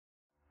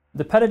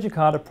The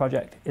PetaJakarta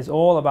project is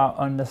all about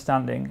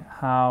understanding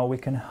how we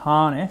can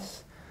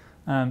harness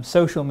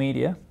social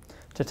media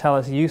to tell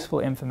us useful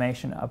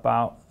information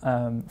about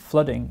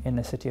flooding in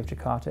the city of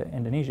Jakarta,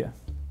 Indonesia.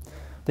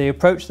 The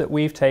approach that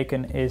we've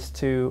taken is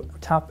to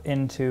tap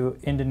into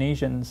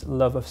Indonesians'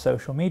 love of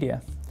social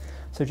media.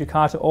 So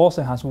Jakarta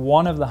also has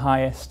one of the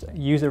highest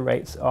user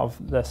rates of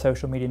the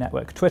social media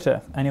network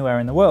Twitter anywhere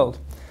in the world.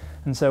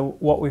 And so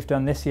what we've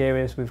done this year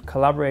is we've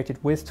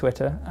collaborated with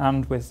Twitter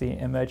and with the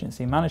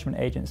Emergency Management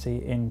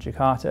Agency in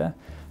Jakarta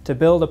to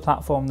build a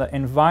platform that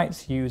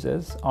invites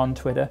users on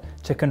Twitter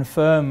to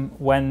confirm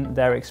when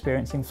they're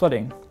experiencing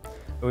flooding.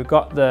 We've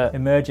got the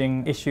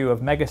emerging issue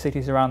of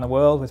megacities around the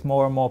world with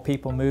more and more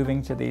people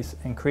moving to these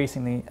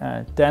increasingly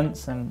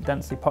dense and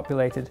densely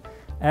populated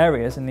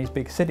areas in these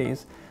big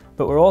cities.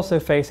 But we're also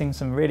facing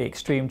some really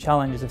extreme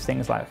challenges of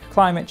things like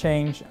climate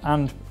change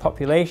and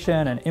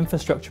population and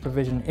infrastructure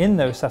provision in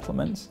those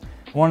settlements.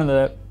 One of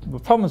the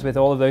problems with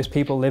all of those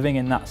people living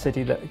in that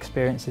city that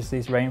experiences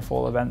these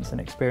rainfall events and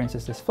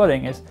experiences this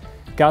flooding is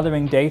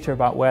gathering data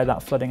about where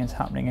that flooding is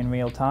happening in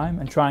real time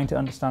and trying to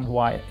understand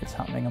why it's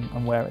happening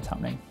and where it's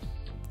happening.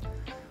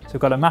 So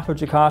we've got a map of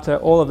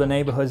Jakarta, all of the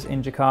neighbourhoods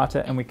in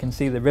Jakarta, and we can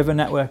see the river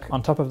network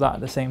on top of that at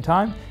the same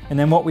time. And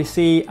then what we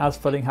see as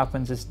flooding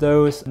happens is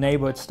those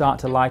neighbourhoods start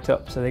to light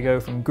up. So they go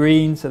from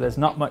green, so there's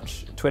not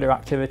much Twitter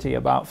activity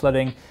about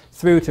flooding,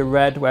 through to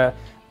red, where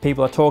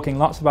people are talking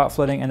lots about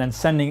flooding and then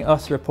sending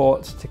us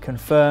reports to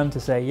confirm, to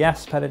say,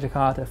 yes,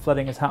 PetaJakarta,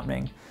 flooding is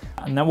happening.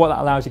 And then what that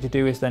allows you to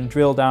do is then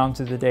drill down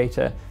to the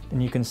data,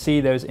 and you can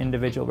see those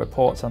individual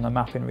reports on the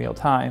map in real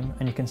time,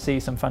 and you can see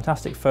some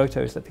fantastic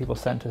photos that people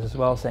sent us as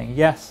well saying,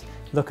 yes,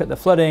 look at the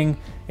flooding,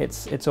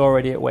 it's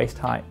already at waist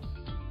height.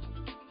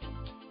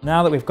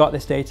 Now that we've got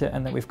this data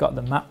and that we've got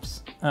the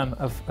maps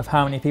of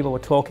how many people were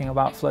talking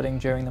about flooding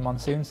during the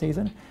monsoon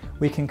season,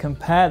 we can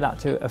compare that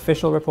to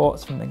official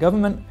reports from the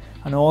government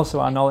and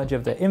also our knowledge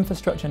of the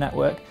infrastructure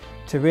network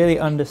to really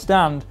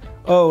understand,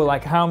 oh,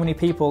 like how many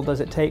people does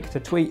it take to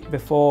tweet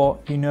before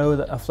you know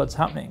that a flood's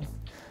happening?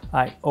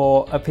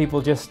 Or are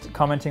people just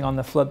commenting on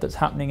the flood that's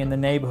happening in the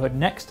neighbourhood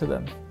next to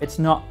them? It's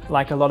not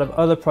like a lot of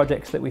other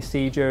projects that we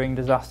see during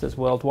disasters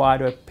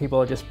worldwide where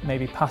people are just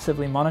maybe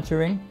passively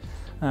monitoring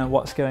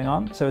what's going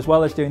on. So as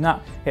well as doing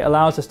that, it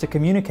allows us to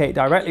communicate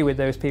directly with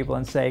those people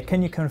and say,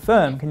 can you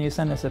confirm, can you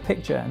send us a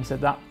picture? And so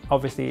that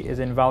obviously is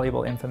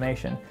invaluable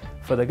information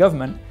for the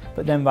government.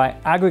 But then by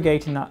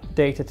aggregating that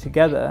data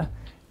together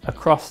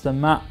across the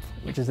map,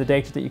 which is the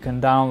data that you can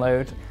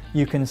download,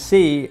 you can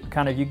see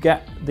you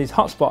get these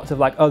hotspots of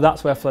like, oh,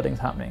 that's where flooding's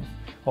happening,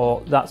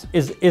 or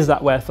is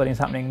that where flooding's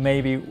happening?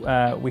 Maybe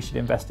we should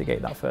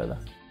investigate that further.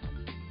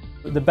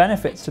 The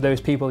benefits to those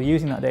people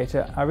using that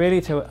data are really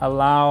to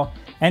allow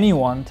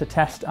anyone to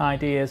test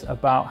ideas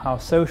about how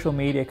social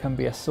media can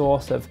be a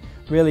source of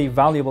really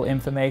valuable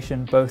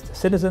information both to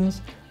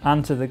citizens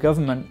and to the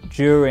government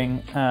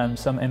during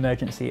some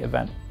emergency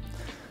event.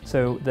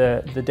 So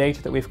the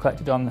data that we've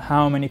collected on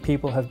how many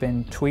people have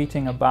been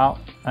tweeting about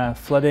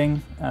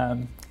flooding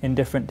in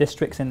different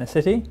districts in the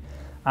city,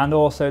 and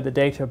also the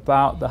data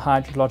about the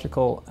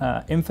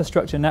hydrological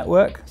infrastructure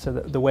network, so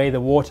the way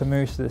the water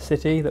moves to the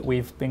city that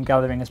we've been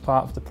gathering as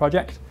part of the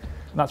project.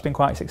 And that's been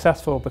quite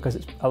successful because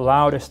it's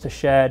allowed us to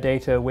share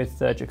data with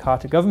the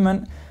Jakarta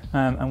government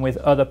and with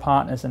other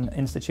partners and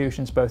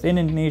institutions both in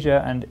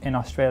Indonesia and in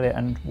Australia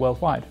and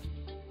worldwide.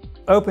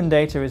 Open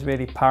data is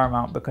really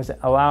paramount because it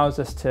allows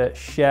us to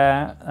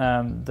share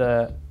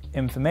the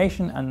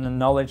information and the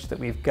knowledge that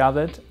we've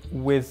gathered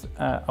with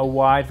a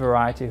wide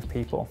variety of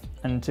people,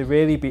 and to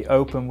really be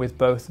open with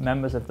both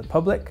members of the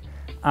public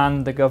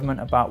and the government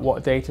about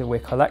what data we're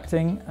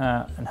collecting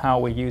and how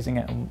we're using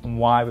it and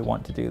why we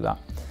want to do that.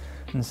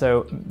 And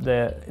so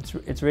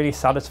it's really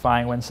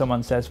satisfying when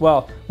someone says,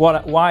 well,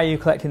 why are you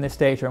collecting this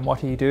data and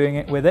what are you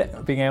doing with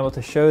it? Being able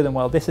to show them,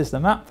 well, this is the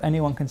map,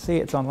 anyone can see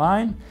it's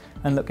online,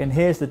 and look, and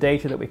here's the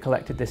data that we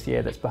collected this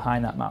year that's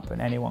behind that map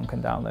and anyone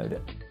can download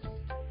it.